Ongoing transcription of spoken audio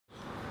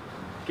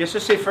Guess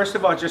to say first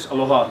of all, just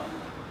aloha.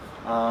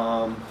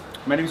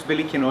 My name is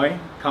Billy Kenoi,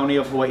 County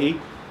of Hawaii.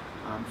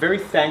 I'm very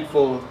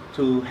thankful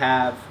to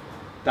have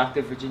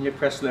Dr. Virginia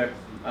Pressler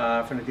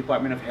from the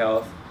Department of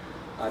Health,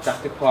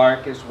 Dr.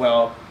 Park as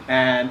well,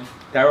 and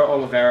Darryl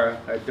Oliveira,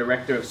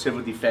 Director of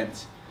Civil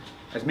Defense.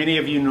 As many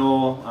of you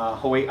know,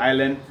 Hawaii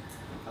Island,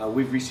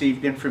 we've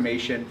received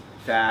information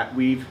that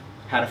we've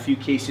had a few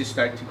cases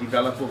start to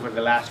develop over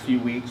the last few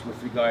weeks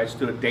with regards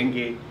to a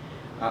dengue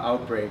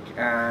outbreak.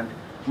 And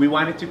we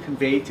wanted to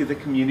convey to the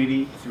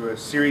community through a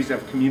series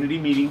of community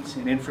meetings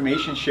and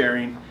information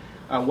sharing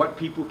what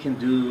people can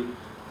do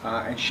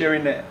and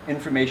sharing the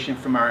information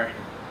from our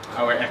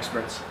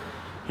experts.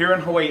 Here on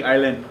Hawaii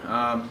Island,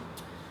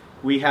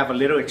 we have a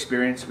little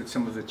experience with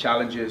some of the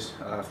challenges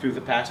through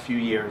the past few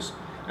years.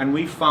 And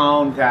we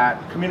found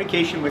that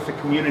communication with the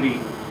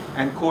community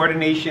and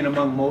coordination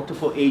among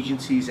multiple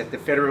agencies at the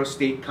federal,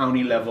 state,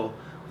 county level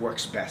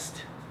works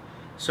best.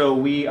 So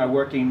we are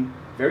working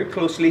very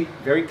closely,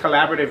 very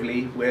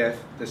collaboratively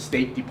with the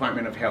State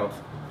Department of Health.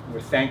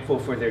 We're thankful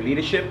for their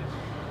leadership,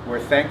 we're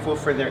thankful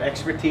for their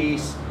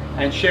expertise,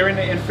 and sharing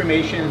the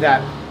information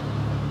that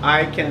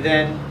I can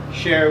then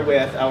share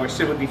with our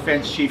Civil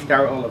Defense Chief,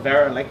 Darryl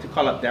Oliveira. I like to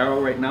call up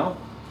Darryl right now.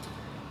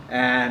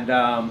 And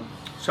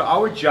so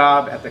our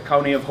job at the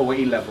County of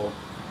Hawaii level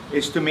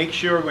is to make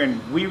sure when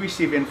we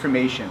receive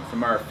information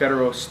from our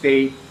federal,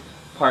 state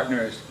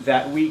partners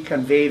that we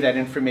convey that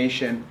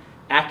information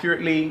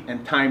accurately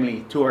and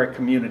timely to our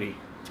community.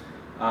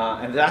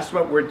 And that's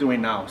what we're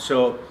doing now.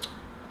 So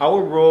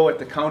our role at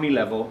the county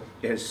level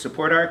is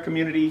support our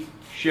community,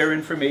 share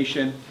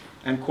information,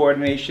 and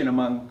coordination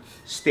among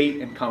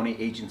state and county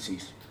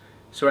agencies.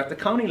 So at the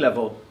county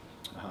level,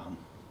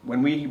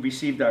 when we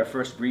received our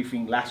first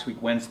briefing last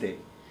week, Wednesday,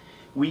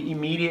 we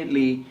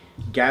immediately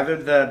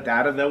gathered the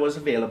data that was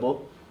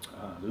available,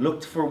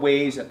 looked for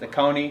ways that the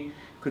county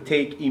could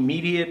take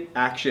immediate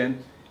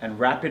action and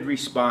rapid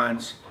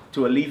response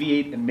to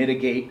alleviate and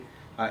mitigate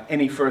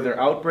any further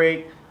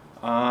outbreak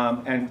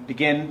and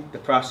begin the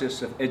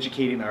process of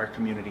educating our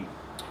community.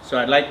 So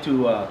I'd like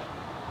to,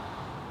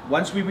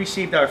 once we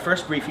received our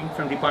first briefing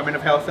from the Department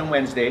of Health on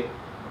Wednesday,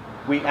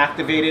 we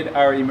activated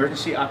our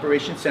Emergency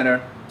Operations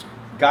Center,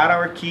 got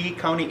our key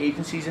county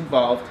agencies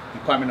involved,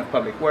 Department of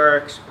Public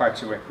Works,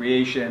 Parks and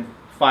Recreation,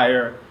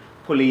 Fire,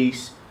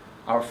 Police,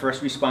 our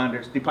first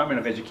responders, Department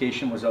of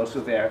Education was also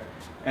there,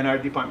 and our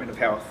Department of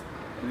Health.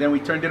 And then we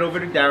turned it over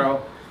to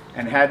Darryl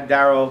and had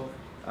Darryl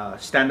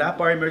stand up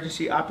our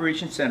Emergency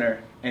Operations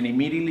Center and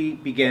immediately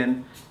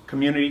begin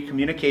community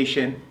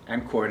communication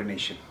and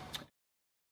coordination.